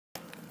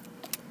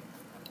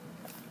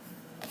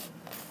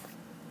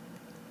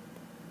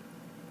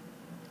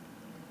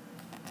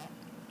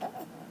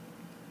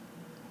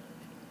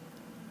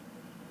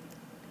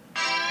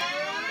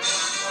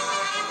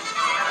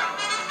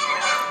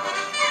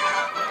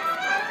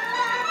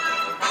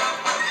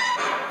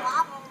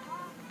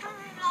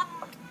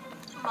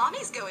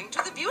going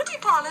to the beauty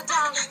parlor,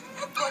 darling.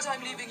 But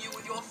I'm leaving you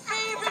with your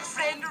favorite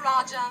friend,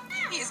 Roger.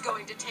 He's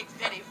going to take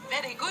very,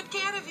 very good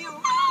care of you.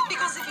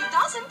 Because if he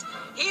doesn't,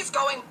 he's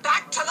going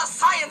back to the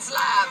science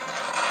lab.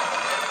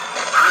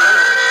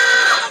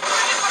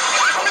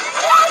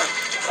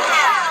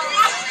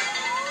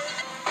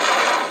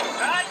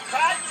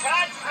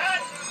 Cut!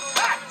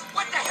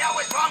 What the hell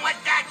was wrong with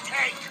that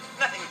take?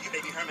 Nothing with you,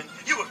 baby Herman.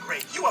 You were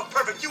great. You were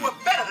perfect. You were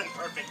better than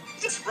perfect.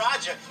 Just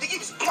Roger. He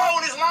keeps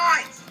blowing his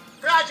lines.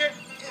 Roger.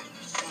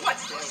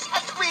 What's this? A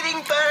tweeting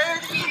bird?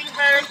 Tweeting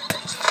bird?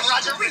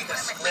 Roger, read the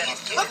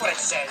script. Look what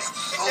it says.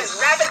 It says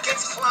rabbit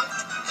gets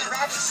clunked and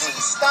rabbit sees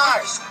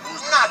stars.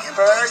 Not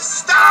birds.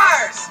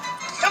 Stars!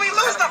 Can we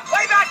lose the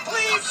playback,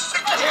 please?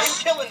 You're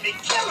killing me.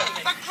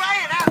 For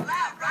crying out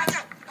loud,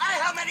 Roger!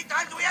 How many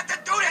times do we have to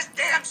do this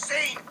damn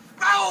scene?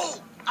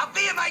 Raoul, I'll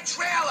be in my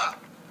trailer.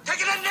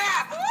 Taking a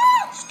nap.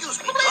 Excuse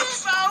me,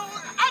 Please, Raoul.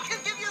 I can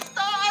give you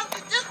stars.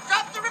 Just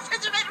drop the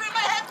refrigerator in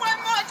my head one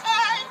more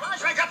time.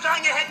 Drink up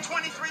on your head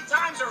 23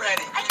 times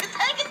already. I can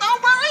take it.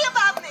 Don't worry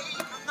about me.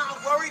 I'm not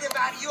worried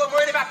about you. I'm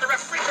worried about the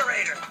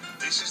refrigerator.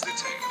 This is the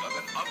tale of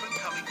an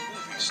up-and-coming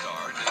movie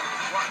star named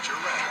Roger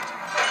Rabbit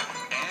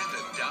and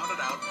a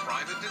down-and-out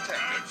private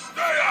detective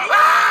named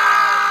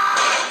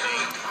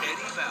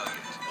Eddie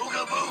Valiant.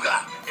 Booga booga.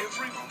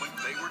 Every moment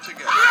they were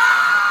together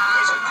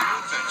was a new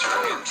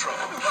adventure in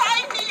trouble.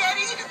 Find me,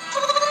 Eddie.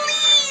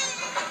 Please.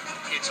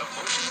 It's a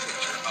motion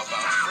picture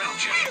about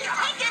friendship,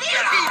 Get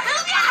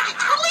easy.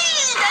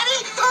 Please,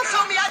 Eddie. Don't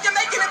throw me out. You're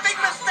making a big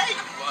mistake.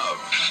 love,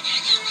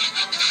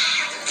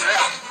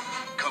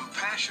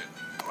 compassion,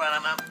 Well,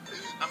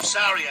 I'm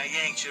sorry I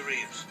yanked your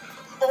ears.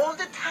 All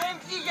the time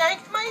you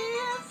yanked my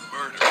ears?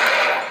 murder,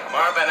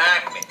 Marvin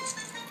Acme.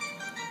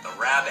 The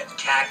rabbit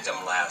cacked him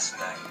last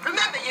night.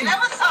 Remember, you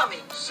never saw me.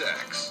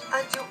 sex,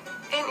 I'd do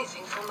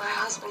anything for my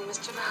husband,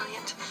 Mr.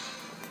 Valiant.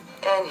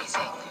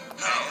 Anything.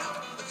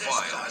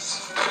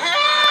 violence.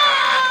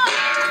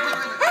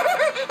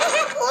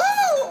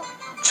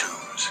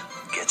 Tunes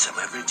gets him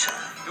every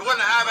time. You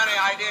wouldn't have any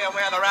idea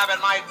where the rabbit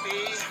might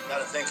be?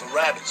 Got a thing for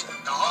rabbits.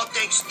 The whole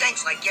thing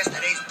stinks like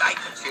yesterday's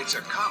diapers. It's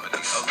a comedy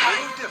a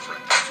little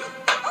different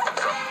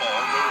from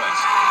all the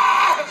rest.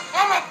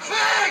 I'm a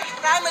pig!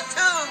 I'm a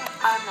Toon.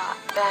 I'm not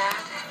bad.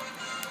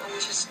 I'm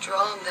just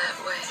drawn that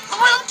way.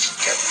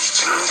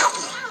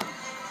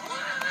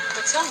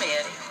 But tell me,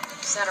 Eddie,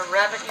 is that a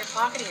rabbit in your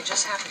pocket or you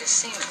just happy to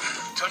see me?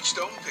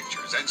 Touchstone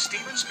Pictures and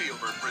Steven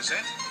Spielberg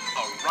present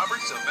a Robert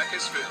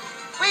Zemeckis film.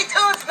 We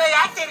Toons may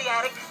act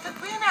idiotic, but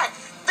we're not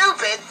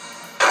stupid.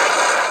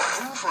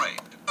 Full Frame.